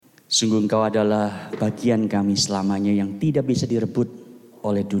Sungguh Engkau adalah bagian kami selamanya yang tidak bisa direbut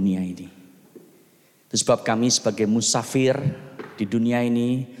oleh dunia ini. Itu sebab kami sebagai musafir di dunia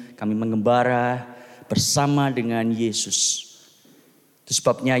ini, kami mengembara bersama dengan Yesus. Itu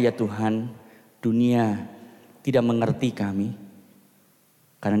sebabnya ya Tuhan, dunia tidak mengerti kami.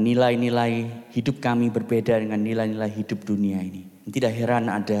 Karena nilai-nilai hidup kami berbeda dengan nilai-nilai hidup dunia ini. Tidak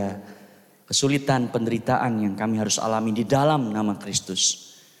heran ada kesulitan, penderitaan yang kami harus alami di dalam nama Kristus.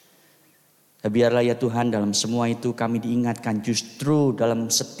 Biarlah ya Tuhan, dalam semua itu kami diingatkan justru dalam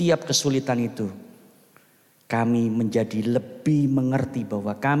setiap kesulitan itu kami menjadi lebih mengerti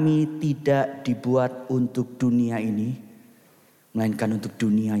bahwa kami tidak dibuat untuk dunia ini, melainkan untuk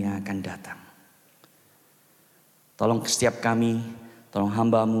dunia yang akan datang. Tolong setiap kami, tolong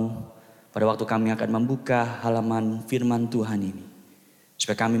hamba-Mu pada waktu kami akan membuka halaman firman Tuhan ini,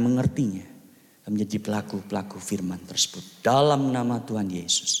 supaya kami mengertinya dan menjadi pelaku-pelaku firman tersebut. Dalam nama Tuhan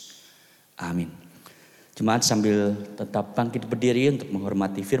Yesus. Amin. Jemaat sambil tetap bangkit berdiri untuk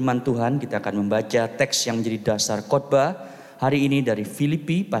menghormati firman Tuhan, kita akan membaca teks yang menjadi dasar khotbah hari ini dari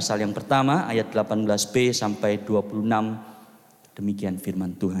Filipi pasal yang pertama ayat 18b sampai 26. Demikian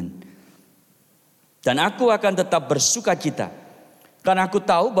firman Tuhan. Dan aku akan tetap bersukacita, karena aku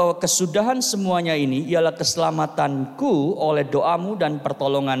tahu bahwa kesudahan semuanya ini ialah keselamatanku oleh doamu dan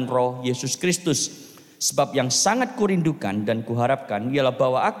pertolongan Roh Yesus Kristus. Sebab yang sangat kurindukan dan kuharapkan ialah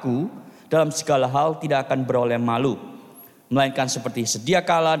bahwa aku dalam segala hal tidak akan beroleh malu, melainkan seperti sedia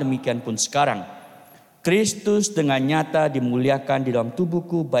kala demikian pun sekarang. Kristus dengan nyata dimuliakan di dalam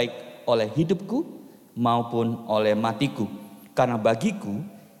tubuhku, baik oleh hidupku maupun oleh matiku. Karena bagiku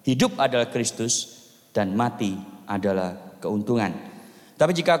hidup adalah Kristus dan mati adalah keuntungan.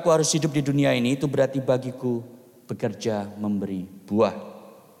 Tapi jika aku harus hidup di dunia ini, itu berarti bagiku bekerja memberi buah.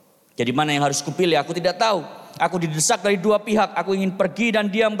 Jadi mana yang harus kupilih? Aku tidak tahu. Aku didesak dari dua pihak. Aku ingin pergi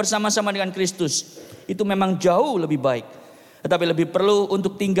dan diam bersama-sama dengan Kristus. Itu memang jauh lebih baik. Tetapi lebih perlu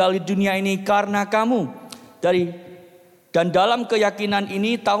untuk tinggal di dunia ini karena kamu. Dan dalam keyakinan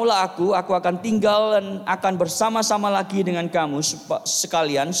ini taulah aku akan tinggal dan akan bersama-sama lagi dengan kamu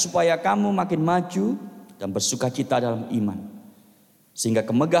sekalian, supaya kamu makin maju dan bersukacita dalam iman. Sehingga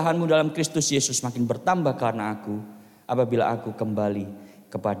kemegahanmu dalam Kristus Yesus makin bertambah karena aku, apabila aku kembali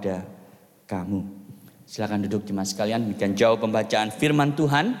kepada kamu. Silakan duduk jemaat sekalian. Demikian jauh pembacaan firman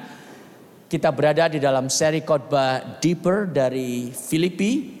Tuhan. Kita berada di dalam seri khotbah Deeper dari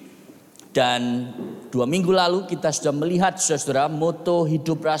Filipi. Dan 2 minggu lalu kita sudah melihat saudara moto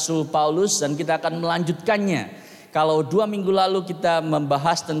hidup Rasul Paulus, dan kita akan melanjutkannya. Kalau 2 minggu lalu kita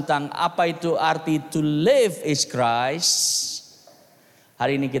membahas tentang apa itu arti to live is Christ,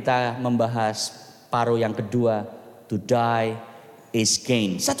 hari ini kita membahas paruh yang kedua, to die is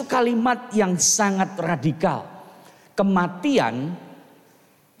gain. Satu kalimat yang sangat radikal. Kematian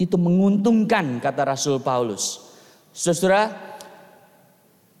itu menguntungkan, kata Rasul Paulus. Saudara,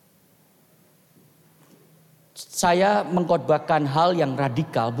 saya mengkhotbahkan hal yang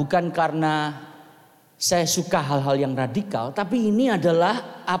radikal bukan karena saya suka hal-hal yang radikal, tapi ini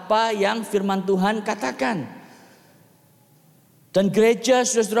adalah apa yang firman Tuhan katakan. Dan gereja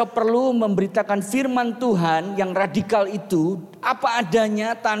saudara perlu memberitakan firman Tuhan yang radikal itu apa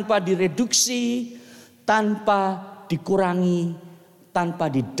adanya, tanpa direduksi, tanpa dikurangi,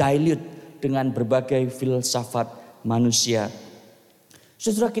 tanpa didilute dengan berbagai filsafat manusia.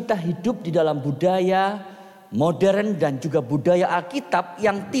 Saudara, kita hidup di dalam budaya modern dan juga budaya Alkitab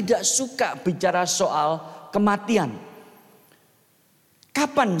yang tidak suka bicara soal kematian.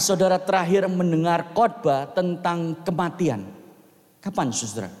 Kapan saudara terakhir mendengar khotbah tentang kematian? Kapan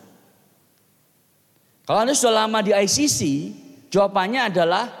saudara? Kalau Anda sudah lama di ICC, jawabannya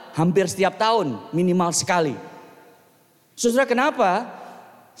adalah hampir setiap tahun, minimal sekali. Saudara, kenapa?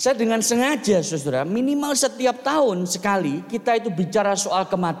 Saya dengan sengaja saudara, minimal setiap tahun sekali kita itu bicara soal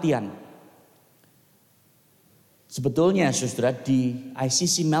kematian. Sebetulnya saudara, di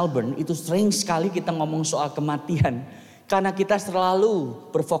ICC Melbourne itu sering sekali kita ngomong soal kematian. Karena kita selalu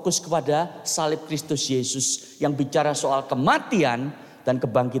berfokus kepada salib Kristus Yesus yang bicara soal kematian dan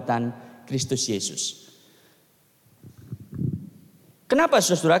kebangkitan Kristus Yesus. Kenapa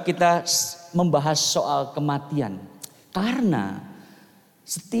saudara kita membahas soal kematian? Karena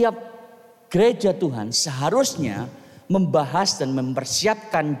setiap gereja Tuhan seharusnya membahas dan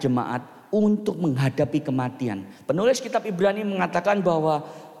mempersiapkan jemaat untuk menghadapi kematian. Penulis kitab Ibrani mengatakan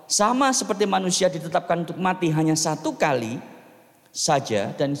bahwa sama seperti manusia ditetapkan untuk mati hanya satu kali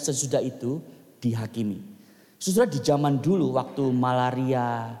saja, dan sesudah itu dihakimi. Saudara, di zaman dulu waktu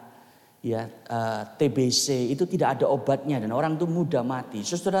malaria, TBC itu tidak ada obatnya dan orang itu mudah mati.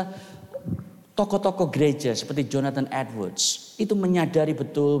 Saudara, tokoh-tokoh gereja seperti Jonathan Edwards itu menyadari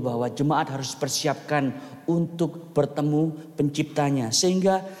betul bahwa jemaat harus persiapkan untuk bertemu penciptanya.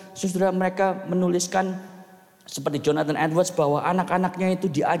 Sehingga saudara mereka menuliskan seperti Jonathan Edwards bahwa anak-anaknya itu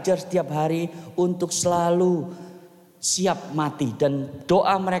diajar setiap hari untuk selalu siap mati. Dan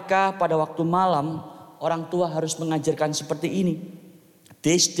doa mereka pada waktu malam orang tua harus mengajarkan seperti ini.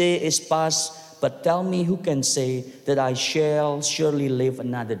 This day is past. But tell me who can say that I shall surely live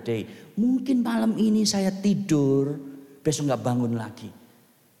another day. Mungkin malam ini saya tidur, besok gak bangun lagi.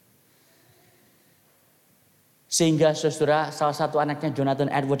 Sehingga saudara, salah satu anaknya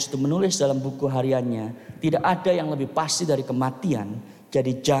Jonathan Edwards itu menulis dalam buku hariannya, tidak ada yang lebih pasti dari kematian.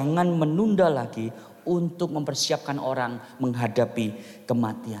 Jadi jangan menunda lagi untuk mempersiapkan orang menghadapi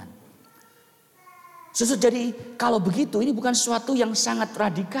kematian. Saudara, jadi kalau begitu ini bukan sesuatu yang sangat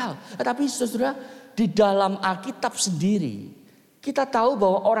radikal. Tetapi saudara, di dalam Alkitab sendiri kita tahu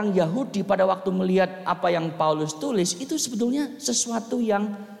bahwa orang Yahudi pada waktu melihat apa yang Paulus tulis itu sebetulnya sesuatu yang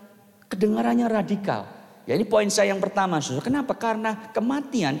kedengarannya radikal. Ya, ini poin saya yang pertama, saudara. Kenapa? Karena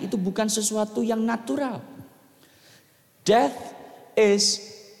kematian itu bukan sesuatu yang natural. Death is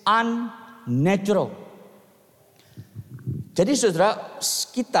unnatural. Jadi saudara,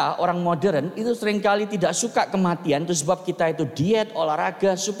 kita orang modern itu seringkali tidak suka kematian. Itu sebab kita itu diet,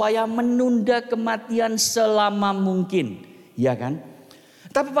 olahraga supaya menunda kematian selama mungkin. Ya kan?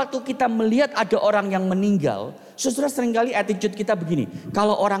 Tapi waktu kita melihat ada orang yang meninggal, saudara, seringkali attitude kita begini.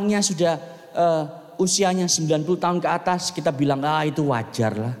 Kalau orangnya sudah usianya 90 tahun ke atas, kita bilang itu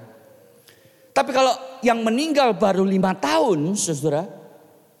wajar lah. Tapi kalau yang meninggal baru 5 tahun, saudara,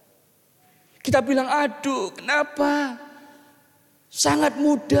 kita bilang aduh kenapa? Sangat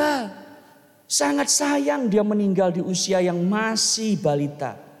muda, sangat sayang dia meninggal di usia yang masih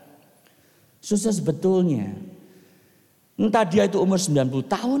balita. Saudara, sebetulnya entah dia itu umur 90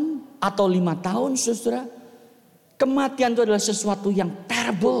 tahun atau 5 tahun, saudara, kematian itu adalah sesuatu yang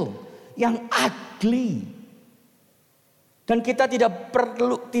terrible, yang ugly. Dan kita tidak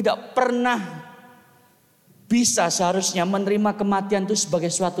pernah bisa seharusnya menerima kematian itu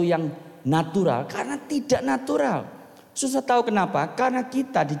sebagai sesuatu yang natural, karena tidak natural. Saudara tahu kenapa? Karena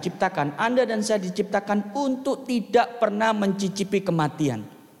kita diciptakan, Anda dan saya diciptakan untuk tidak pernah mencicipi kematian.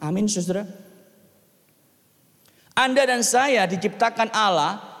 Amin, saudara. Anda dan saya diciptakan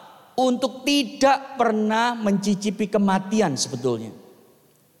Allah untuk tidak pernah mencicipi kematian sebetulnya.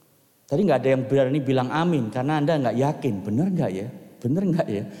 Tadi gak ada yang berani bilang amin karena Anda gak yakin. Benar gak ya? Benar gak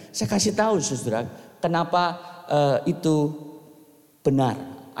ya? Saya kasih tahu saudara, kenapa itu benar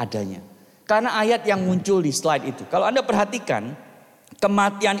adanya. Karena ayat yang muncul di slide itu. Kalau Anda perhatikan,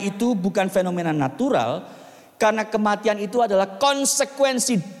 kematian itu bukan fenomena natural. Karena kematian itu adalah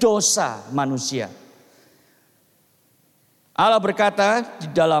konsekuensi dosa manusia. Allah berkata di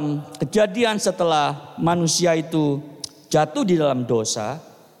dalam Kejadian setelah manusia itu jatuh di dalam dosa.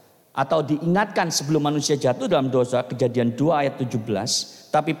 Atau diingatkan sebelum manusia jatuh dalam dosa. Kejadian 2 ayat 17.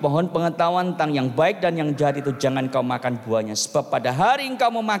 Tapi pohon pengetahuan tentang yang baik dan yang jahat itu jangan kau makan buahnya. Sebab pada hari engkau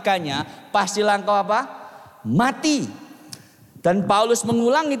memakannya, pastilah engkau apa? Mati. Dan Paulus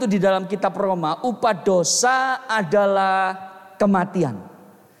mengulang itu di dalam kitab Roma. Upah dosa adalah kematian.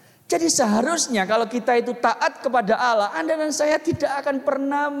 Jadi seharusnya kalau kita itu taat kepada Allah, Anda dan saya tidak akan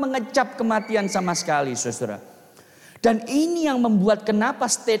pernah mengecap kematian sama sekali, saudara. Dan ini yang membuat kenapa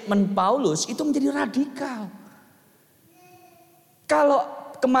statement Paulus itu menjadi radikal.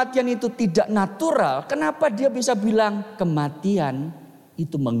 Kalau kematian itu tidak natural, kenapa dia bisa bilang kematian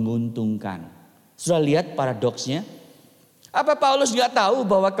itu menguntungkan? Sudah lihat paradoksnya? Apa Paulus nggak tahu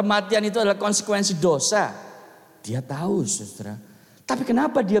bahwa kematian itu adalah konsekuensi dosa? Dia tahu, saudara. Tapi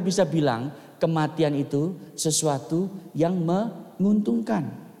kenapa dia bisa bilang kematian itu sesuatu yang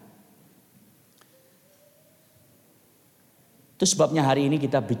menguntungkan? Itu sebabnya hari ini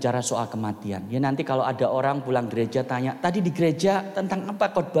kita bicara soal kematian. Ya nanti kalau ada orang pulang gereja tanya, tadi di gereja tentang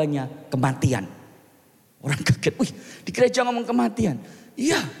apa khotbahnya? Kematian. Orang kaget, wih di gereja ngomong kematian.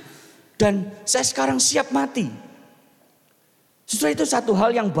 Iya, dan saya sekarang siap mati. Justru itu satu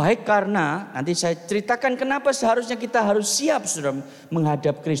hal yang baik karena nanti saya ceritakan kenapa seharusnya kita harus siap sudah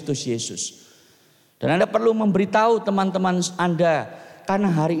menghadap Kristus Yesus. Dan Anda perlu memberitahu teman-teman Anda.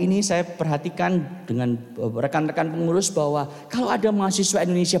 Karena hari ini saya perhatikan dengan rekan-rekan pengurus bahwa kalau ada mahasiswa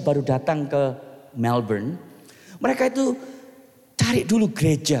Indonesia baru datang ke Melbourne, mereka itu cari dulu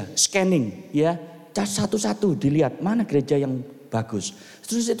gereja, scanning ya, satu-satu dilihat mana gereja yang bagus.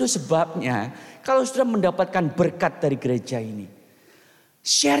 Terus itu sebabnya kalau sudah mendapatkan berkat dari gereja ini,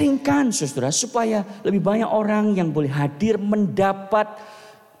 sharingkan saudara supaya lebih banyak orang yang boleh hadir mendapat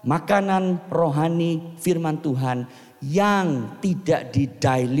makanan rohani firman Tuhan yang tidak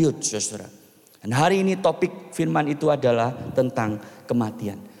didilute, saudara. Dan hari ini topik firman itu adalah tentang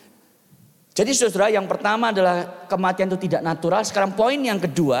kematian. Jadi saudara, yang pertama adalah kematian itu tidak natural. Sekarang poin yang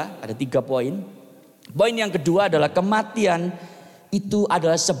kedua, ada 3 poin. Poin yang kedua adalah kematian itu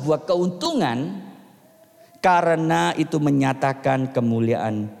adalah sebuah keuntungan karena itu menyatakan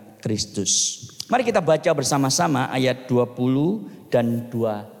kemuliaan Kristus. Mari kita baca bersama-sama ayat 20 dan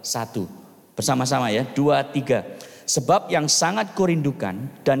 21. Bersama-sama ya, 2, 3. Sebab yang sangat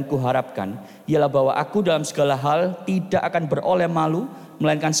kurindukan dan kuharapkan ialah bahwa aku dalam segala hal tidak akan beroleh malu,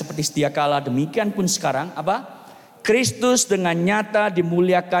 melainkan seperti sedia kala, demikian pun sekarang apa? Kristus dengan nyata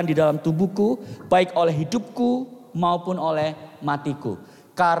dimuliakan di dalam tubuhku, baik oleh hidupku maupun oleh matiku.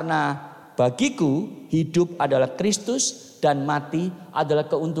 Karena bagiku hidup adalah Kristus dan mati adalah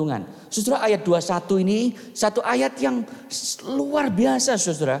keuntungan. Saudara, ayat 21 ini satu ayat yang luar biasa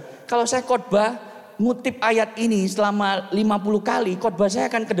saudara. Kalau saya khotbah ngutip ayat ini selama 50 kali, khotbah saya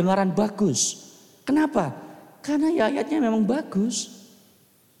akan kedengaran bagus. Kenapa? Karena ya ayatnya memang bagus.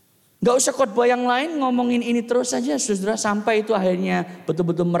 Gak usah khotbah yang lain, ngomongin ini terus saja saudara, sampai itu akhirnya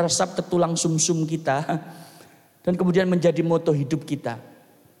betul-betul meresap ke tulang sumsum kita. Dan kemudian menjadi moto hidup kita.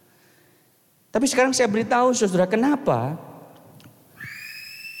 Tapi sekarang saya beritahu saudara, kenapa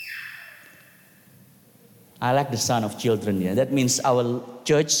I like the sound of children ya. That means our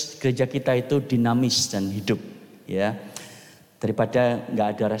church, gereja kita itu dinamis dan hidup ya. Daripada nggak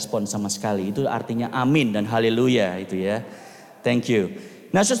ada respon sama sekali, itu artinya amin dan haleluya itu ya. Thank you.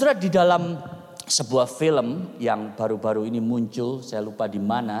 Nah saudara, di dalam sebuah film yang baru-baru ini muncul, saya lupa di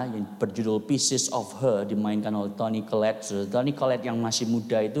mana, yang berjudul Pieces of Her, dimainkan oleh Toni Collette. Saudara, Toni Collette yang masih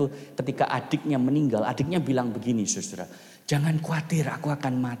muda itu ketika adiknya meninggal, adiknya bilang begini saudara, jangan khawatir, aku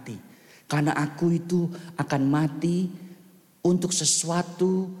akan mati. Karena aku itu akan mati untuk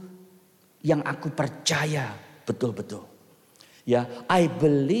sesuatu yang aku percaya betul-betul. Ya, I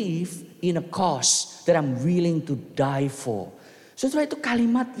believe in a cause that I'm willing to die for. Saudara, itu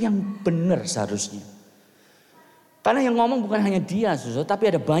kalimat yang benar seharusnya. Karena yang ngomong bukan hanya dia, saudara,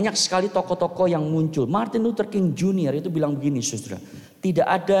 tapi ada banyak sekali tokoh-tokoh yang muncul. Martin Luther King Jr. itu bilang begini, saudara. Tidak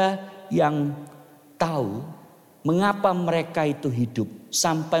ada yang tahu mengapa mereka itu hidup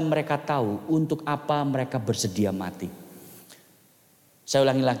sampai mereka tahu untuk apa mereka bersedia mati. Saya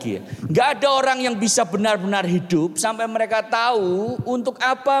ulangi lagi ya. Gak ada orang yang bisa benar-benar hidup sampai mereka tahu untuk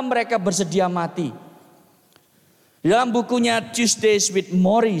apa mereka bersedia mati. Di dalam bukunya Tuesdays with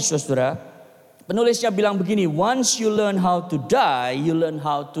Morrie, saudara, penulisnya bilang begini, once you learn how to die, you learn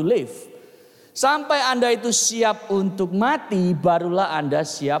how to live. Sampai Anda itu siap untuk mati, barulah Anda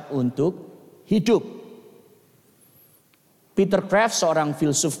siap untuk hidup. Peter Kraft, seorang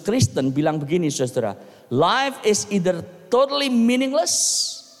filsuf Kristen, bilang begini saudara, life is either totally meaningless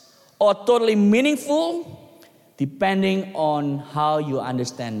or totally meaningful depending on how you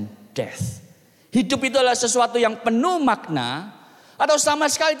understand death. Hidup itu adalah sesuatu yang penuh makna atau sama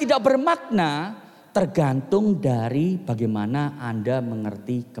sekali tidak bermakna, tergantung dari bagaimana Anda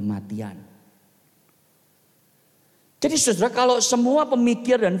mengerti kematian. Jadi saudara, kalau semua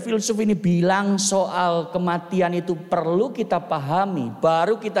pemikir dan filsuf ini bilang soal kematian itu perlu kita pahami,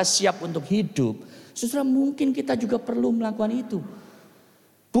 baru kita siap untuk hidup. Saudara, mungkin kita juga perlu melakukan itu.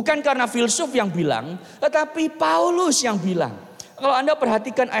 Bukan karena filsuf yang bilang, tetapi Paulus yang bilang. Kalau Anda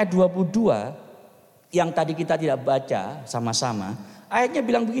perhatikan ayat 22 yang tadi kita tidak baca sama-sama, ayatnya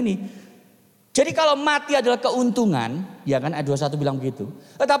bilang begini. Jadi kalau mati adalah keuntungan, ya kan ayat 21 bilang begitu.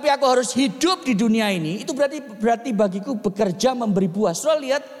 Tetapi aku harus hidup di dunia ini, itu berarti bagiku bekerja memberi buah. Saudara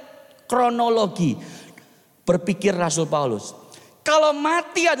lihat kronologi berpikir Rasul Paulus. Kalau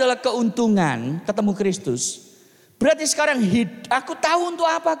mati adalah keuntungan, ketemu Kristus, berarti sekarang aku tahu untuk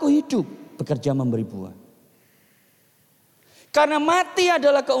apa aku hidup, bekerja memberi buah. Karena mati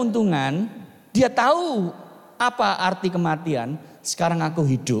adalah keuntungan, dia tahu apa arti kematian, sekarang aku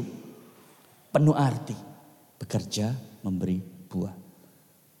hidup penuh arti, bekerja memberi buah.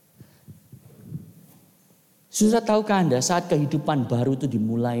 Sudah tahukah Anda saat kehidupan baru itu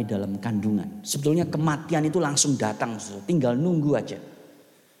dimulai dalam kandungan, sebetulnya kematian itu langsung datang, tinggal nunggu aja.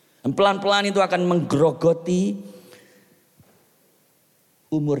 Dan pelan-pelan itu akan menggerogoti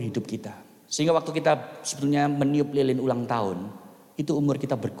umur hidup kita. Sehingga waktu kita sebetulnya meniup lilin ulang tahun, itu umur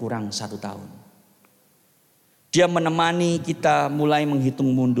kita berkurang 1 tahun. Dia menemani kita mulai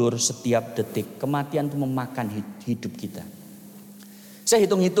menghitung mundur setiap detik. Kematian itu memakan hidup kita. Saya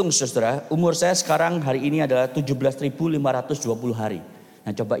hitung-hitung saudara, umur saya sekarang hari ini adalah 17.520 hari.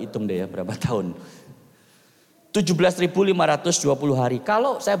 Nah coba hitung deh ya berapa tahun. 17.520 hari.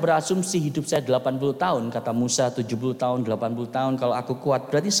 Kalau saya berasumsi hidup saya 80 tahun, kata Musa 70 tahun, 80 tahun. Kalau aku kuat,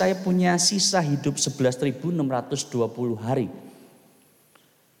 berarti saya punya sisa hidup 11.620 hari.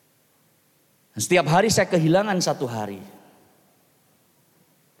 Setiap hari saya kehilangan satu hari.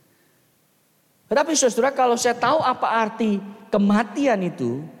 Tetapi saudara, kalau saya tahu apa arti kematian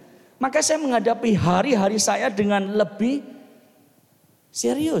itu, maka saya menghadapi hari-hari saya dengan lebih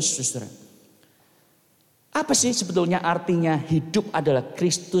serius, saudara. Apa sih sebetulnya artinya hidup adalah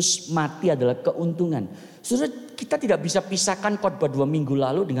Kristus, mati adalah keuntungan? Saudara, kita tidak bisa pisahkan khotbah 2 minggu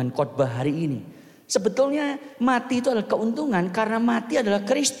lalu dengan khotbah hari ini. Sebetulnya mati itu adalah keuntungan karena mati adalah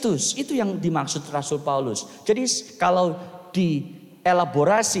Kristus. Itu yang dimaksud Rasul Paulus. Jadi kalau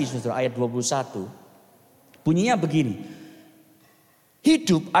dielaborasi saudara ayat 21. Bunyinya begini.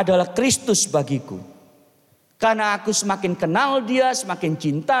 Hidup adalah Kristus bagiku. Karena aku semakin kenal dia, semakin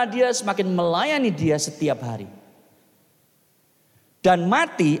cinta dia, semakin melayani dia setiap hari. Dan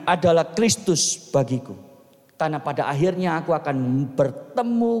mati adalah Kristus bagiku. Karena pada akhirnya aku akan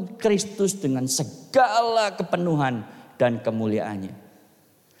bertemu Kristus dengan segala kepenuhan dan kemuliaannya.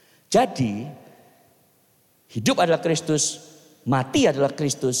 Jadi hidup adalah Kristus, mati adalah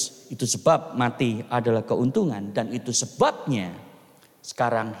Kristus. Itu sebab mati adalah keuntungan. Dan itu sebabnya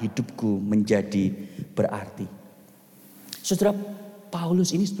sekarang hidupku menjadi berarti. Saudara,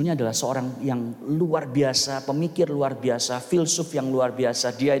 Paulus ini sebenarnya adalah seorang yang luar biasa, pemikir luar biasa, filsuf yang luar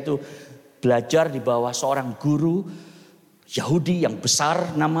biasa. Dia itu belajar di bawah seorang guru Yahudi yang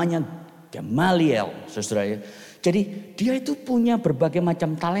besar namanya Gamaliel, saudara ya. Jadi dia itu punya berbagai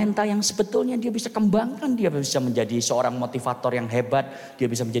macam talenta yang sebetulnya dia bisa kembangkan. Dia bisa menjadi seorang motivator yang hebat. Dia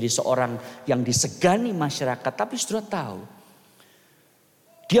bisa menjadi seorang yang disegani masyarakat. Tapi saudara tahu,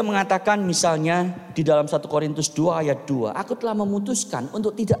 dia mengatakan misalnya di dalam 1 Korintus 2 ayat 2. Aku telah memutuskan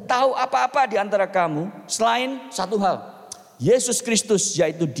untuk tidak tahu apa-apa di antara kamu selain satu hal. Yesus Kristus,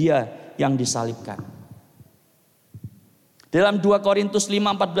 yaitu dia yang disalibkan. Dalam 2 Korintus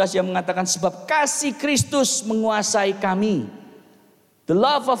 5:14 yang mengatakan sebab kasih Kristus menguasai kami. The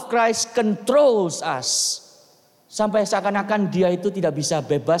love of Christ controls us. Sampai seakan-akan dia itu tidak bisa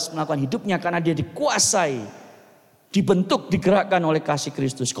bebas melakukan hidupnya karena dia dikuasai, dibentuk, digerakkan oleh kasih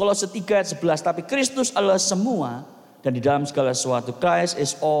Kristus. Kolose 3 ayat 11, tapi Kristus adalah semua dan di dalam segala sesuatu. Christ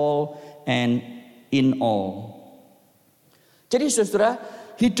is all and in all. Jadi saudara,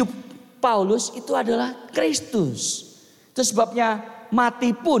 hidup Paulus itu adalah Kristus. Itu sebabnya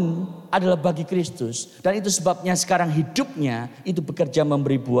mati pun adalah bagi Kristus. Dan itu sebabnya sekarang hidupnya itu bekerja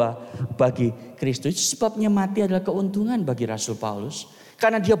memberi buah bagi Kristus. Itu sebabnya mati adalah keuntungan bagi Rasul Paulus.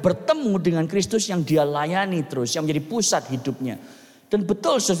 Karena dia bertemu dengan Kristus yang dia layani terus, yang menjadi pusat hidupnya. Dan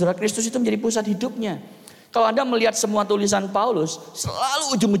betul saudara, Kristus itu menjadi pusat hidupnya. Kalau Anda melihat semua tulisan Paulus,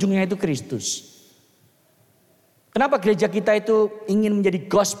 selalu ujung-ujungnya itu Kristus. Kenapa gereja kita itu ingin menjadi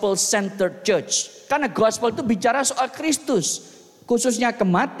gospel centered church? Karena gospel itu bicara soal Kristus. Khususnya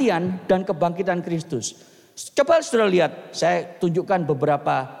kematian dan kebangkitan Kristus. Coba saudara lihat, saya tunjukkan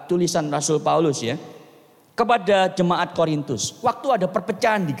beberapa tulisan Rasul Paulus ya. Kepada jemaat Korintus. Waktu ada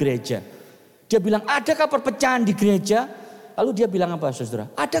perpecahan di gereja. Dia bilang, adakah perpecahan di gereja? Lalu dia bilang apa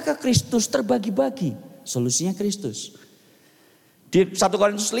saudara? Adakah Kristus terbagi-bagi? Solusinya Kristus. Di 1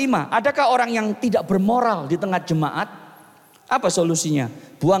 Korintus 5, adakah orang yang tidak bermoral di tengah jemaat? Apa solusinya?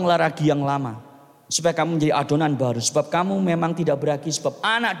 Buanglah ragi yang lama. Supaya kamu menjadi adonan baru. Sebab kamu memang tidak beragi. Sebab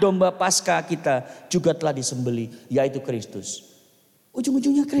anak domba Paskah kita juga telah disembeli. Yaitu Kristus.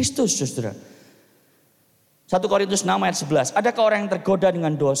 Ujung-ujungnya Kristus saudara. 1 Korintus 6 ayat 11. Adakah orang yang tergoda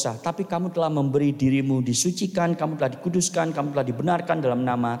dengan dosa? Tapi kamu telah memberi dirimu disucikan. Kamu telah dikuduskan. Kamu telah dibenarkan dalam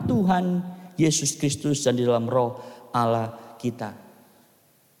nama Tuhan Yesus Kristus. Dan di dalam roh Allah kita.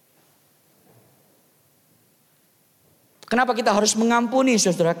 Kenapa kita harus mengampuni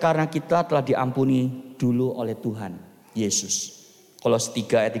saudara? Karena kita telah diampuni dulu oleh Tuhan Yesus. Kolose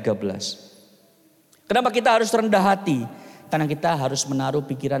 3 ayat 13. Kenapa kita harus rendah hati? Karena kita harus menaruh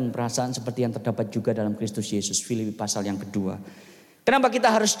pikiran perasaan seperti yang terdapat juga dalam Kristus Yesus. Filipi pasal yang kedua. Kenapa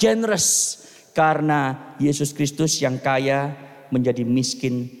kita harus generous? Karena Yesus Kristus yang kaya menjadi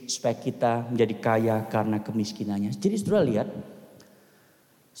miskin supaya kita menjadi kaya karena kemiskinannya. Jadi saudara lihat,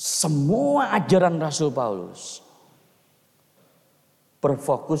 semua ajaran Rasul Paulus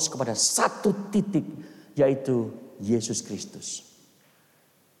berfokus kepada satu titik, yaitu Yesus Kristus.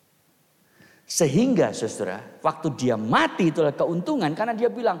 Sehingga saudara, waktu dia mati itulah keuntungan. Karena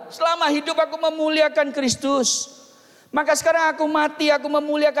dia bilang, selama hidup aku memuliakan Kristus. Maka sekarang aku mati, aku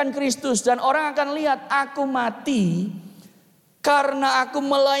memuliakan Kristus. Dan orang akan lihat aku mati karena aku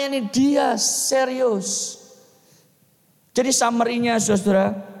melayani dia serius. Jadi summary-nya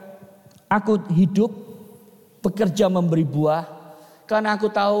saudara, aku hidup, bekerja memberi buah. Karena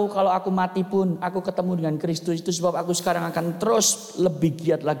aku tahu kalau aku mati pun aku ketemu dengan Kristus. Itu sebab aku sekarang akan terus lebih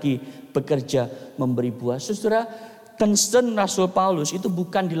giat lagi bekerja memberi buah. Saudara, Concern Rasul Paulus itu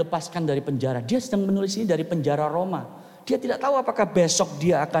bukan dilepaskan dari penjara. Dia sedang menulis ini dari penjara Roma. Dia tidak tahu apakah besok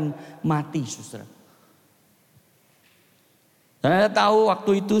dia akan mati, saudara. Dan Anda tahu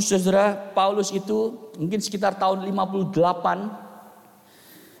waktu itu, saudara, Paulus itu mungkin sekitar tahun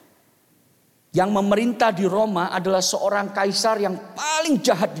 58. Yang memerintah di Roma adalah seorang kaisar yang paling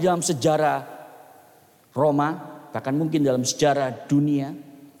jahat di dalam sejarah Roma. Bahkan mungkin dalam sejarah dunia.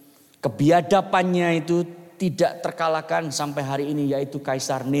 Kebiadabannya itu tidak terkalahkan sampai hari ini, yaitu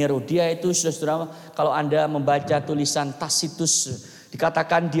Kaisar Nero. Dia itu, saudara, kalau Anda membaca tulisan Tacitus,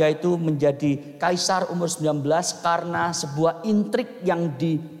 dikatakan dia itu menjadi kaisar umur 19 karena sebuah intrik yang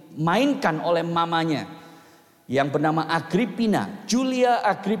dimainkan oleh mamanya yang bernama Agrippina, Julia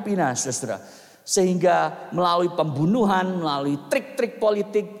Agrippina, saudara. Sehingga melalui pembunuhan, melalui trik-trik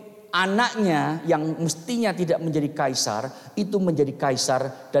politik, anaknya yang mestinya tidak menjadi kaisar itu menjadi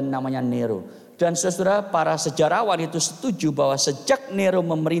kaisar dan namanya Nero. Dan saudara, para sejarawan itu setuju bahwa sejak Nero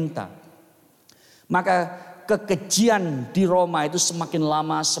memerintah, maka kekejian di Roma itu semakin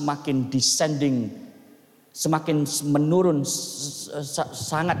lama semakin descending, semakin menurun,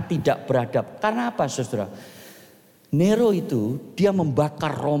 sangat tidak beradab. Karena apa, saudara? Nero itu dia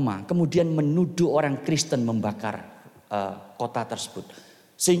membakar Roma, kemudian menuduh orang Kristen membakar kota tersebut.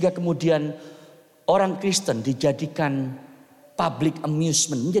 Sehingga kemudian orang Kristen dijadikan public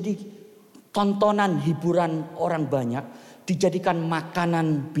amusement, menjadi tontonan hiburan orang banyak, dijadikan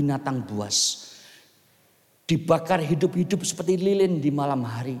makanan binatang buas. Dibakar hidup-hidup seperti lilin di malam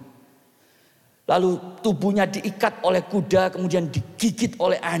hari. Lalu tubuhnya diikat oleh kuda, kemudian digigit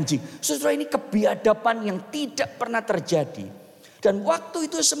oleh anjing. Saudara, ini kebiadaban yang tidak pernah terjadi. Dan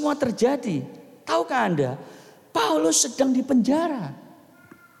waktu itu semua terjadi, tahukah Anda? Paulus sedang di penjara.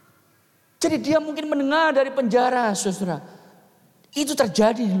 Jadi dia mungkin mendengar dari penjara, saudara. Itu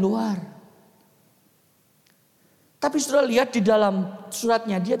terjadi di luar. Tapi saudara lihat di dalam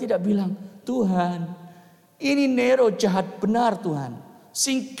suratnya, dia tidak bilang, Tuhan, ini Nero jahat benar Tuhan.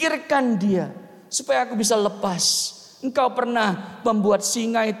 Singkirkan dia supaya aku bisa lepas. Engkau pernah membuat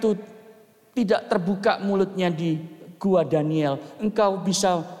singa itu tidak terbuka mulutnya di gua Daniel. Engkau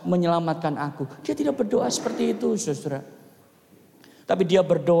bisa menyelamatkan aku. Dia tidak berdoa seperti itu, saudara. Tapi dia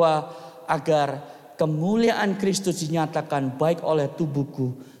berdoa agar kemuliaan Kristus dinyatakan baik oleh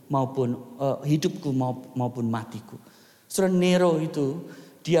tubuhku maupun hidupku maupun matiku. Saudara, Nero itu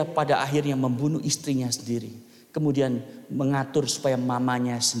dia pada akhirnya membunuh istrinya sendiri. Kemudian mengatur supaya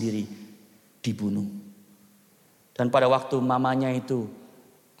mamanya sendiri dibunuh. Dan pada waktu mamanya itu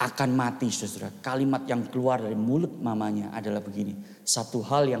akan mati, saudara, kalimat yang keluar dari mulut mamanya adalah begini. Satu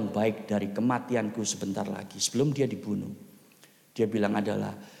hal yang baik dari kematianku sebentar lagi, sebelum dia dibunuh. Dia bilang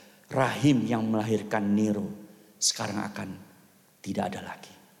adalah rahim yang melahirkan Nero sekarang akan tidak ada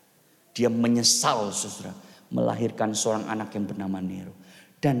lagi. Dia menyesal, saudara, melahirkan seorang anak yang bernama Nero.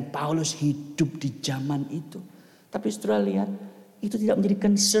 Dan Paulus hidup di zaman itu. Tapi saudara lihat, itu tidak menjadi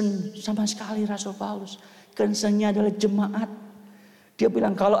concern sama sekali Rasul Paulus. Concernnya adalah jemaat. Dia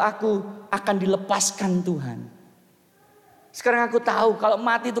bilang, kalau aku akan dilepaskan Tuhan. Sekarang aku tahu kalau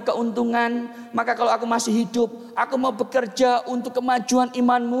mati itu keuntungan. Maka kalau aku masih hidup, aku mau bekerja untuk kemajuan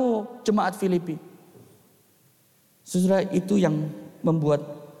imanmu, jemaat Filipi. Saudara, itu yang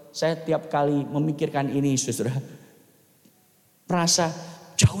membuat saya tiap kali memikirkan ini, saudara, merasa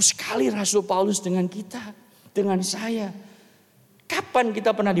jauh sekali Rasul Paulus dengan kita, dengan saya. Kapan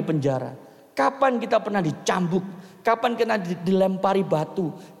kita pernah dipenjara? Kapan kita pernah dicambuk? Kapan kita dilempari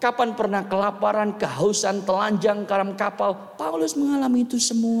batu? Kapan pernah kelaparan, kehausan, telanjang, karam kapal? Paulus mengalami itu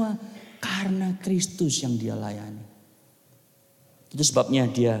semua karena Kristus yang dia layani. Itu sebabnya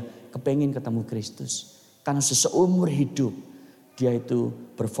dia kepengen ketemu Kristus. Karena seumur hidup dia itu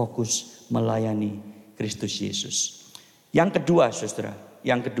berfokus melayani Kristus Yesus. Yang kedua, saudara,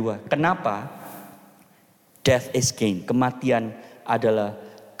 yang kedua, kenapa death is gain? Kematian adalah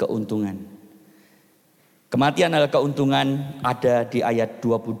keuntungan. Kematian adalah keuntungan ada di ayat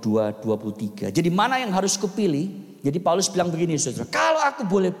 22-23. Jadi mana yang harus kupilih? Jadi Paulus bilang begini, saudara, kalau aku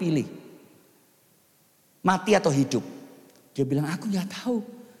boleh pilih mati atau hidup, dia bilang aku nggak tahu,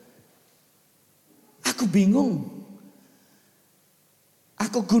 aku bingung.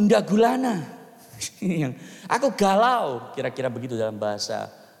 Aku gundah gulana, aku galau, kira-kira begitu dalam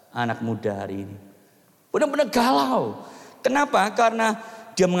bahasa anak muda hari ini. Benar-benar galau. Kenapa? Karena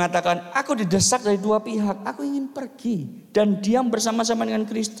dia mengatakan, aku didesak dari dua pihak. Aku ingin pergi dan diam bersama-sama dengan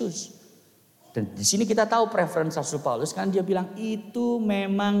Kristus. Dan di sini kita tahu preferensi Rasul Paulus, kan dia bilang itu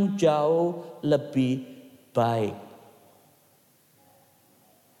memang jauh lebih baik.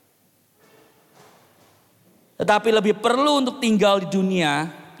 Tetapi lebih perlu untuk tinggal di dunia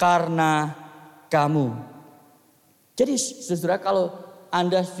karena kamu. Jadi saudara, kalau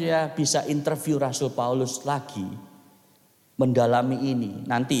Anda bisa interview Rasul Paulus lagi, mendalami ini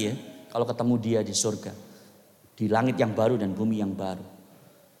nanti ya, kalau ketemu dia di surga, di langit yang baru dan bumi yang baru.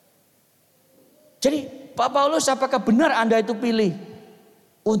 Jadi Pak Paulus, apakah benar Anda itu pilih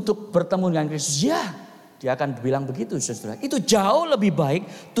untuk bertemu dengan Kristus? Ya, dia akan bilang begitu saudara. Itu jauh lebih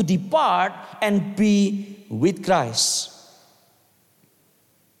baik to depart and be with Christ.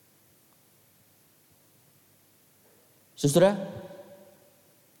 Saudara,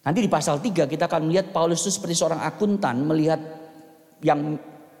 nanti di pasal 3 kita akan melihat Paulus itu seperti seorang akuntan melihat yang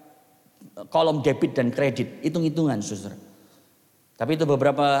kolom debit dan kredit, hitung-hitungan saudara. Tapi itu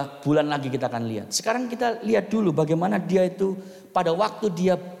beberapa bulan lagi kita akan lihat. Sekarang kita lihat dulu bagaimana dia itu pada waktu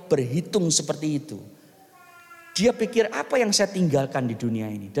dia berhitung seperti itu. Dia pikir apa yang saya tinggalkan di dunia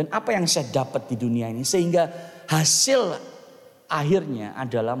ini dan apa yang saya dapat di dunia ini. Sehingga hasil akhirnya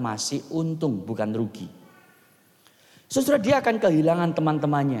adalah masih untung bukan rugi. Saudara, dia akan kehilangan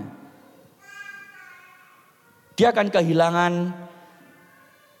teman-temannya. Dia akan kehilangan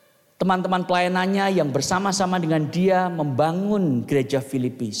teman-teman pelayanannya yang bersama-sama dengan dia membangun gereja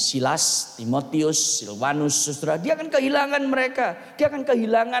Filipi. Silas, Timotius, Silvanus, saudara. Dia akan kehilangan mereka. Dia akan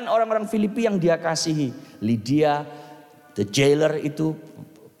kehilangan orang-orang Filipi yang dia kasihi. Lydia, the jailer itu,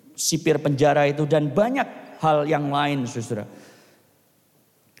 sipir penjara itu, dan banyak hal yang lain saudara.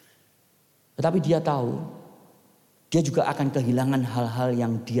 Tetapi dia tahu, dia juga akan kehilangan hal-hal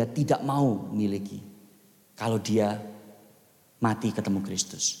yang dia tidak mau miliki. Kalau dia mati ketemu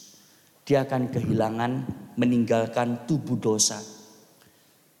Kristus. Dia akan kehilangan, meninggalkan tubuh dosa.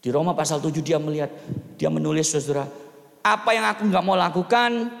 Di Roma pasal 7 dia menulis saudara. Apa yang aku gak mau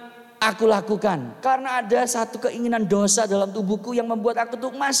lakukan, aku lakukan. Karena ada satu keinginan dosa dalam tubuhku yang membuat aku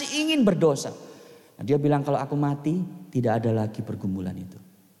tuh masih ingin berdosa. Nah, dia bilang kalau aku mati tidak ada lagi pergumulan itu.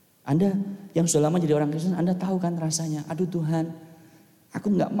 Anda yang sudah lama jadi orang Kristen, Anda tahu kan rasanya. Aduh Tuhan, aku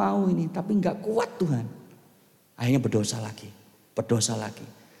gak mau ini, tapi gak kuat Tuhan. Akhirnya berdosa lagi, berdosa lagi.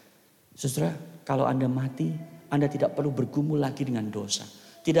 Saudara, kalau Anda mati, Anda tidak perlu bergumul lagi dengan dosa.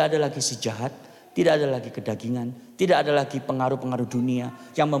 Tidak ada lagi si jahat, tidak ada lagi kedagingan, tidak ada lagi pengaruh-pengaruh dunia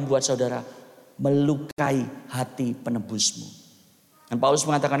yang membuat saudara melukai hati penebusmu. Dan Paulus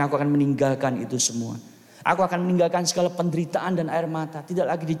mengatakan, aku akan meninggalkan itu semua. Aku akan meninggalkan segala penderitaan dan air mata. Tidak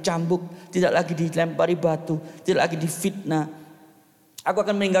lagi dicambuk, tidak lagi dilempari batu, tidak lagi difitnah. Aku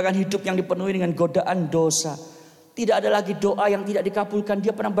akan meninggalkan hidup yang dipenuhi dengan godaan dosa. Tidak ada lagi doa yang tidak dikabulkan.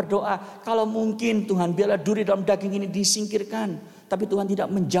 Dia pernah berdoa, kalau mungkin Tuhan biarlah duri dalam daging ini disingkirkan. Tapi Tuhan tidak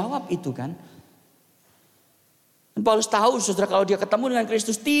menjawab itu kan. Dan Paulus tahu saudara, kalau dia ketemu dengan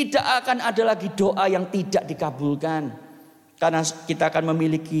Kristus tidak akan ada lagi doa yang tidak dikabulkan. Karena kita akan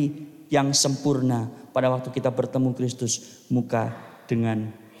memiliki yang sempurna pada waktu kita bertemu Kristus muka dengan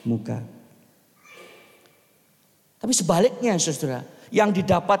muka. Tapi sebaliknya saudara, yang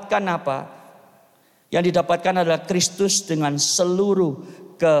didapatkan apa? Yang didapatkan adalah Kristus dengan seluruh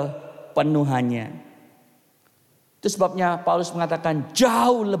kepenuhannya. Itu sebabnya Paulus mengatakan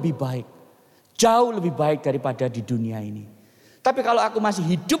jauh lebih baik. Jauh lebih baik daripada di dunia ini. Tapi kalau aku masih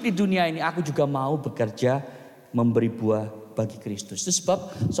hidup di dunia ini, aku juga mau bekerja memberi buah bagi Kristus. Itu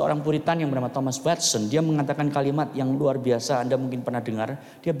sebab seorang Puritan yang bernama Thomas Watson, dia mengatakan kalimat yang luar biasa, Anda mungkin pernah dengar.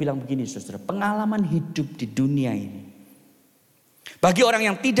 Dia bilang begini saudara, pengalaman hidup di dunia ini bagi orang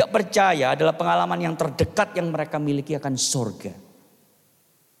yang tidak percaya adalah pengalaman yang terdekat yang mereka miliki akan sorga.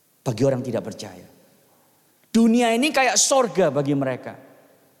 Bagi orang tidak percaya, dunia ini kayak sorga bagi mereka.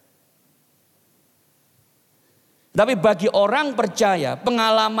 Tapi bagi orang percaya,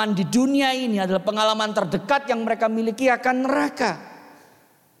 pengalaman di dunia ini adalah pengalaman terdekat yang mereka miliki akan neraka.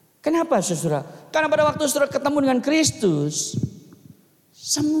 Kenapa saudara? Karena pada waktu saudara ketemu dengan Kristus,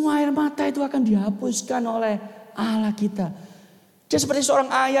 semua air mata itu akan dihapuskan oleh Allah kita. Dia seperti seorang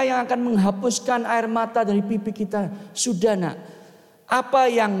ayah yang akan menghapuskan air mata dari pipi kita. Sudah nak,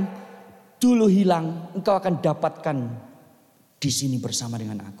 apa yang dulu hilang engkau akan dapatkan di sini bersama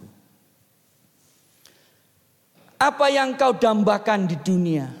dengan aku. Apa yang kau dambakan di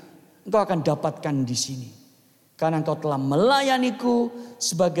dunia, engkau akan dapatkan di sini. Karena engkau telah melayaniku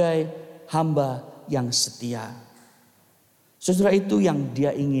sebagai hamba yang setia. Saudara, itu yang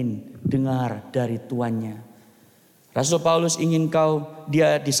dia ingin dengar dari tuannya. Rasul Paulus ingin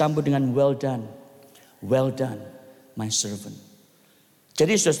dia disambut dengan well done. Well done, my servant.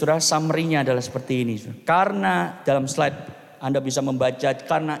 Jadi saudara, summary-nya adalah seperti ini. Karena dalam slide Anda bisa membaca,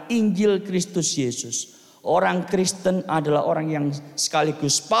 karena Injil Kristus Yesus, orang Kristen adalah orang yang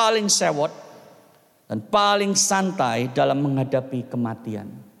sekaligus paling sewot dan paling santai dalam menghadapi kematian.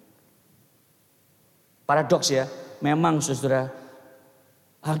 Paradoks ya, memang saudara,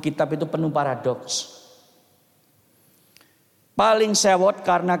 Alkitab itu penuh paradoks. Paling sewot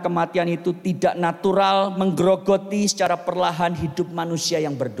karena kematian itu tidak natural, menggerogoti secara perlahan hidup manusia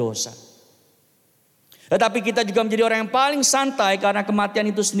yang berdosa. Tetapi kita juga menjadi orang yang paling santai karena kematian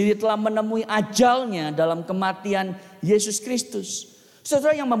itu sendiri telah menemui ajalnya dalam kematian Yesus Kristus.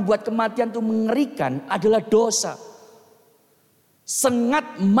 Saudara, yang membuat kematian itu mengerikan adalah dosa.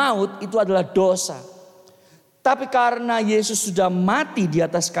 Sengat maut itu adalah dosa. Tapi karena Yesus sudah mati di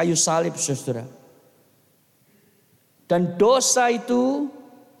atas kayu salib, saudara. Dan dosa itu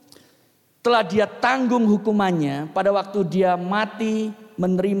telah dia tanggung hukumannya pada waktu dia mati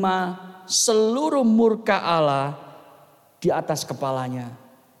menerima seluruh murka Allah di atas kepalanya.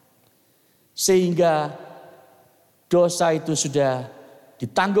 Sehingga dosa itu sudah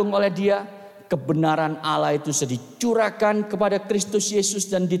ditanggung oleh dia. Kebenaran Allah itu sudah dicurahkan kepada Kristus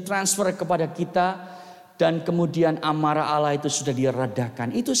Yesus dan ditransfer kepada kita. Dan kemudian amarah Allah itu sudah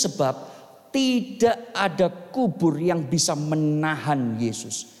diredakan. Itu sebab tidak ada kubur yang bisa menahan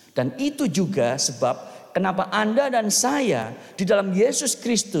Yesus. Dan itu juga sebab kenapa Anda dan saya di dalam Yesus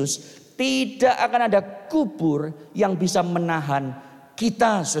Kristus tidak akan ada kubur yang bisa menahan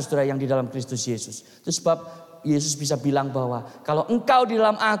kita, saudara, yang di dalam Kristus Yesus. Itu sebab Yesus bisa bilang bahwa kalau engkau di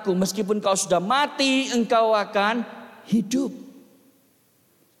dalam aku, meskipun kau sudah mati, engkau akan hidup.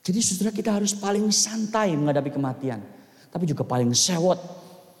 Jadi saudara, kita harus paling santai menghadapi kematian. Tapi juga paling sewot.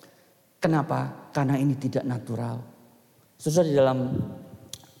 Kenapa? Karena ini tidak natural. Saudara, di dalam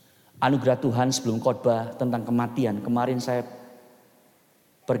anugerah Tuhan sebelum khotbah tentang kematian, kemarin saya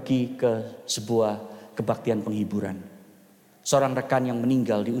pergi ke sebuah kebaktian penghiburan. Seorang rekan yang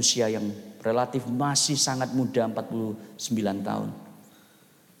meninggal di usia yang relatif masih sangat muda, 49 tahun.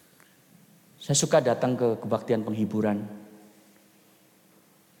 Saya suka datang ke kebaktian penghiburan.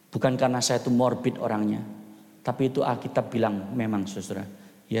 Bukan karena saya itu morbid orangnya. Tapi itu Alkitab bilang memang, saudara.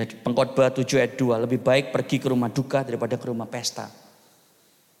 Ya, Pengkhotbah 7 ayat 2, lebih baik pergi ke rumah duka daripada ke rumah pesta.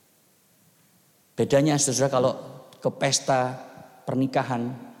 Bedanya, saudara, kalau ke pesta pernikahan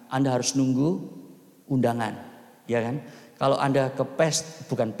Anda harus nunggu undangan, ya kan? Kalau Anda ke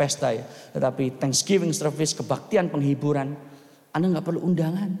bukan pesta ya, tetapi Thanksgiving service, kebaktian penghiburan, Anda nggak perlu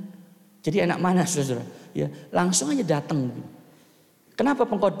undangan. Jadi enak mana, saudara? Ya, langsung aja datang. Kenapa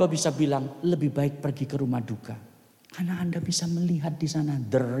pengkhotbah bisa bilang lebih baik pergi ke rumah duka? Karena Anda bisa melihat di sana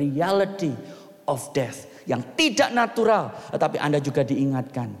the reality of death yang tidak natural, tetapi Anda juga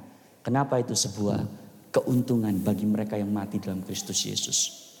diingatkan. Kenapa itu sebuah keuntungan bagi mereka yang mati dalam Kristus Yesus.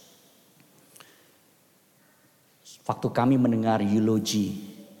 Waktu kami mendengar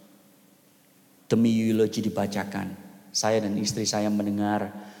eulogi, demi eulogi dibacakan, saya dan istri saya mendengar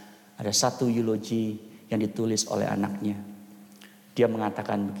ada satu eulogi yang ditulis oleh anaknya. Dia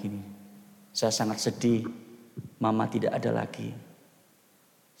mengatakan begini, saya sangat sedih, mama tidak ada lagi.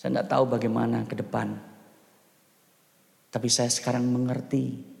 Saya tidak tahu bagaimana ke depan. Tapi saya sekarang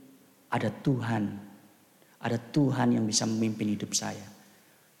mengerti ada Tuhan. Ada Tuhan yang bisa memimpin hidup saya.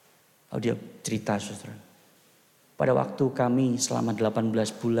 Lalu dia cerita, saudara. Pada waktu kami selama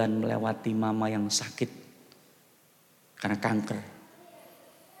 18 bulan melewati mama yang sakit karena kanker.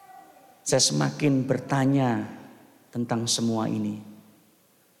 Saya semakin bertanya tentang semua ini.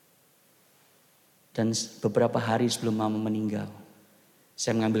 Dan beberapa hari sebelum mama meninggal,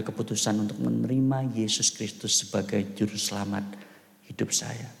 saya mengambil keputusan untuk menerima Yesus Kristus sebagai juru selamat hidup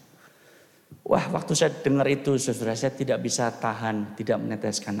saya. Wah, waktu saya dengar itu, saudara, saya tidak bisa tahan, tidak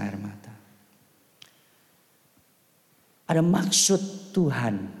meneteskan air mata. Ada maksud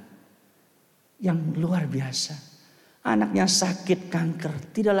Tuhan yang luar biasa. Anaknya sakit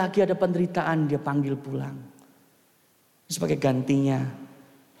kanker, tidak lagi ada penderitaan, dia panggil pulang. Sebagai gantinya,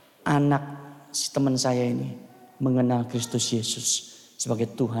 anak si teman saya ini mengenal Kristus Yesus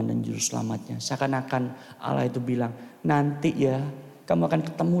sebagai Tuhan dan Juru Selamatnya. Seakan-akan Allah itu bilang, nanti ya kamu akan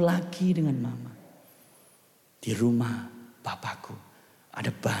ketemu lagi dengan mama. Di rumah Bapakku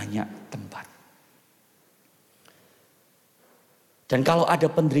ada banyak tempat. Dan kalau ada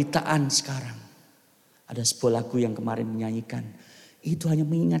penderitaan sekarang, ada sebuah lagu yang kemarin menyanyikan, itu hanya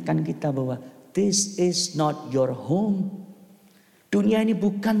mengingatkan kita bahwa this is not your home. Dunia ini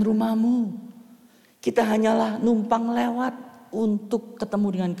bukan rumahmu. Kita hanyalah numpang lewat untuk ketemu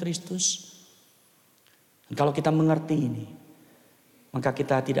dengan Kristus. Dan kalau kita mengerti ini, maka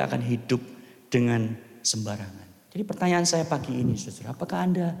kita tidak akan hidup dengan sembarangan. Jadi pertanyaan saya pagi ini, saudara, apakah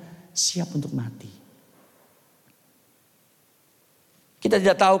Anda siap untuk mati? Kita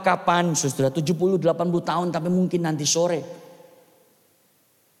tidak tahu kapan, saudara, 70-80 tahun, tapi mungkin nanti sore.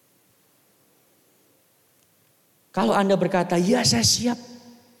 Kalau Anda berkata, ya saya siap.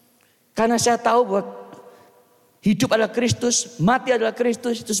 Karena saya tahu bahwa hidup adalah Kristus, mati adalah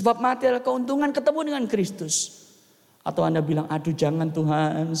Kristus. Itu sebab mati adalah keuntungan ketemu dengan Kristus. Atau Anda bilang, aduh jangan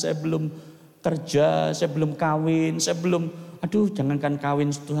Tuhan, saya belum kerja, saya belum kawin, jangankan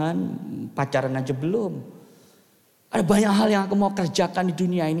kawin Tuhan, pacaran aja belum. Ada banyak hal yang aku mau kerjakan di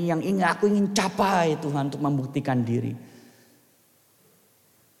dunia ini yang aku ingin capai Tuhan untuk membuktikan diri.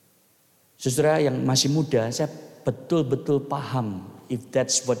 Saudara yang masih muda, saya betul-betul paham if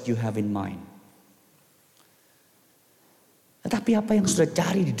that's what you have in mind. Tetapi apa yang sudah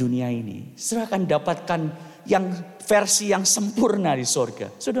cari di dunia ini, saudara akan dapatkan yang versi yang sempurna di sorga.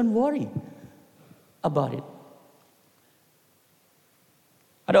 So don't worry about it.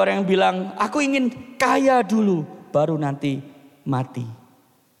 Ada orang yang bilang, aku ingin kaya dulu, baru nanti mati.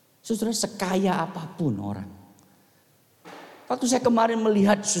 Saudara, sekaya apapun orang. Waktu saya kemarin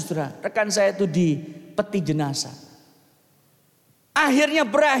melihat saudara, rekan saya itu di peti jenazah. Akhirnya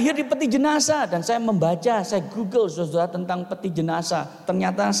berakhir di peti jenazah. Dan saya membaca, saya Google saudara tentang peti jenazah.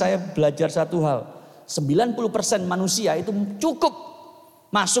 Ternyata saya belajar satu hal. 90% manusia itu cukup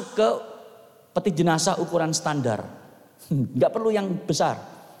masuk ke peti jenazah ukuran standar. Enggak perlu yang besar.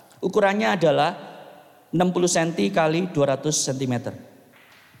 Ukurannya adalah 60 cm kali 200 cm.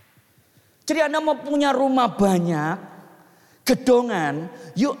 Jadi Anda mau punya rumah banyak, gedongan,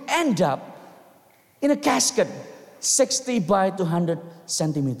 you end up in a casket 60 by 200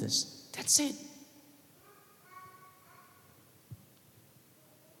 cm. That's it.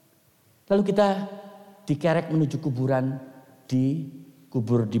 Lalu kita dikerek menuju kuburan,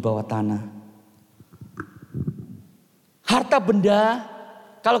 dikubur di bawah tanah. Harta benda,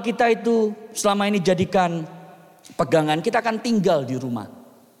 kalau kita itu selama ini jadikan pegangan, kita akan tinggal di rumah.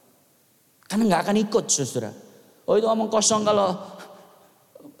 Karena nggak akan ikut saudara. Oh itu omong kosong kalau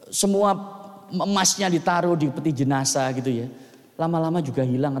semua emasnya ditaruh di peti jenazah gitu ya. Lama-lama juga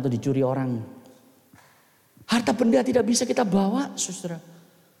hilang atau dicuri orang. Harta benda tidak bisa kita bawa saudara.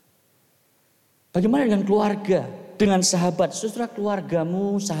 Bagaimana dengan keluarga, dengan sahabat? Saudara,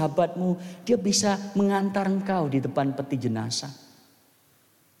 keluargamu, sahabatmu, dia bisa mengantar engkau di depan peti jenazah.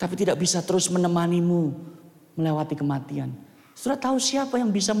 Tapi tidak bisa terus menemanimu melewati kematian. Saudara tahu siapa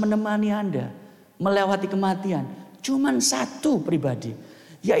yang bisa menemani Anda melewati kematian? Cuman satu pribadi,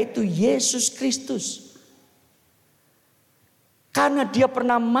 yaitu Yesus Kristus. Karena dia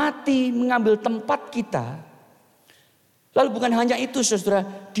pernah mati mengambil tempat kita. Lalu bukan hanya itu saudara,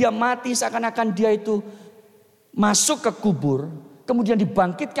 dia mati seakan-akan dia itu masuk ke kubur, kemudian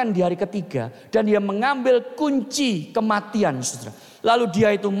dibangkitkan di hari ketiga, dan dia mengambil kunci kematian saudara. Lalu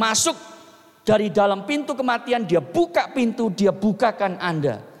dia itu masuk dari dalam pintu kematian, dia buka pintu, dia bukakan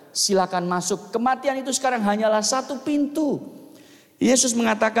Anda. Silakan masuk. Kematian itu sekarang hanyalah satu pintu. Yesus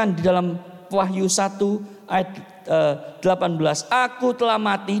mengatakan di dalam Wahyu 1 ayat 18, aku telah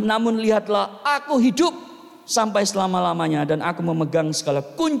mati namun lihatlah aku hidup sampai selama-lamanya dan aku memegang segala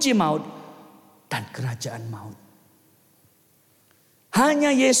kunci maut dan kerajaan maut.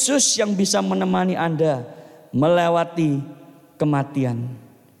 Hanya Yesus yang bisa menemani Anda melewati kematian.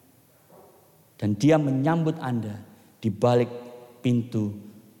 Dan dia menyambut Anda di balik pintu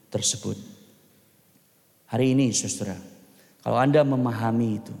tersebut. Hari ini saudara, kalau Anda memahami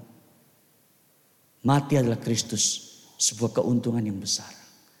itu, mati adalah Kristus, sebuah keuntungan yang besar.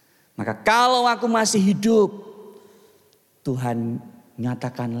 Maka kalau aku masih hidup, Tuhan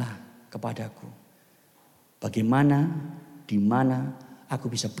nyatakanlah kepadaku bagaimana, di mana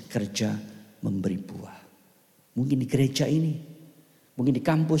aku bisa bekerja memberi buah. Mungkin di gereja ini, mungkin di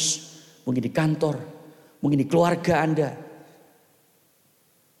kampus, mungkin di kantor, mungkin di keluarga Anda.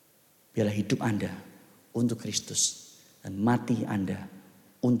 Biarlah hidup Anda untuk Kristus dan mati Anda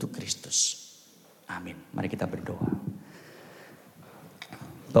untuk Kristus. Amin. Mari kita berdoa.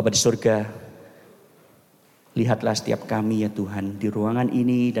 Bapa di surga, lihatlah setiap kami ya Tuhan di ruangan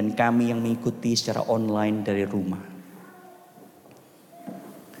ini dan kami yang mengikuti secara online dari rumah.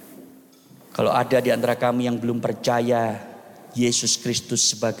 Kalau ada di antara kami yang belum percaya Yesus Kristus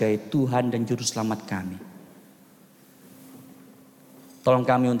sebagai Tuhan dan Juru Selamat kami, tolong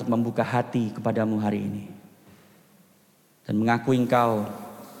kami untuk membuka hati kepadamu hari ini. Dan mengakui Engkau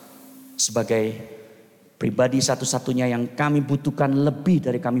sebagai pribadi satu-satunya yang kami butuhkan lebih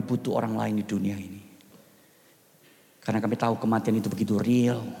dari kami butuh orang lain di dunia ini. Karena kami tahu kematian itu begitu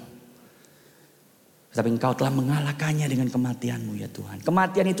real. Tetapi Engkau telah mengalahkannya dengan kematian-Mu ya Tuhan.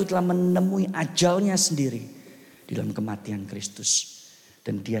 Kematian itu telah menemui ajalnya sendiri di dalam kematian Kristus.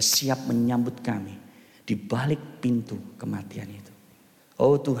 Dan Dia siap menyambut kami di balik pintu kematian itu.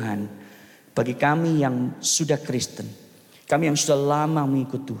 Oh Tuhan, bagi kami yang sudah Kristen, kami yang sudah lama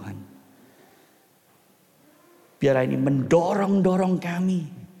mengikut Tuhan, biar ini mendorong-dorong kami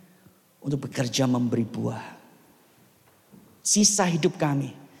untuk bekerja memberi buah. Sisa hidup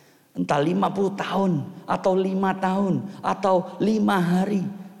kami Entah 50 tahun atau 5 tahun atau 5 hari.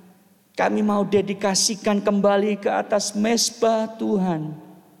 Kami mau dedikasikan kembali ke atas mezbah Tuhan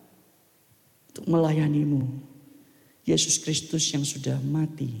untuk melayanimu. Yesus Kristus yang sudah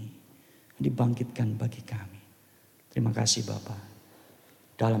mati dibangkitkan bagi kami. Terima kasih Bapa.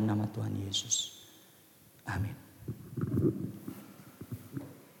 Dalam nama Tuhan Yesus. Amin.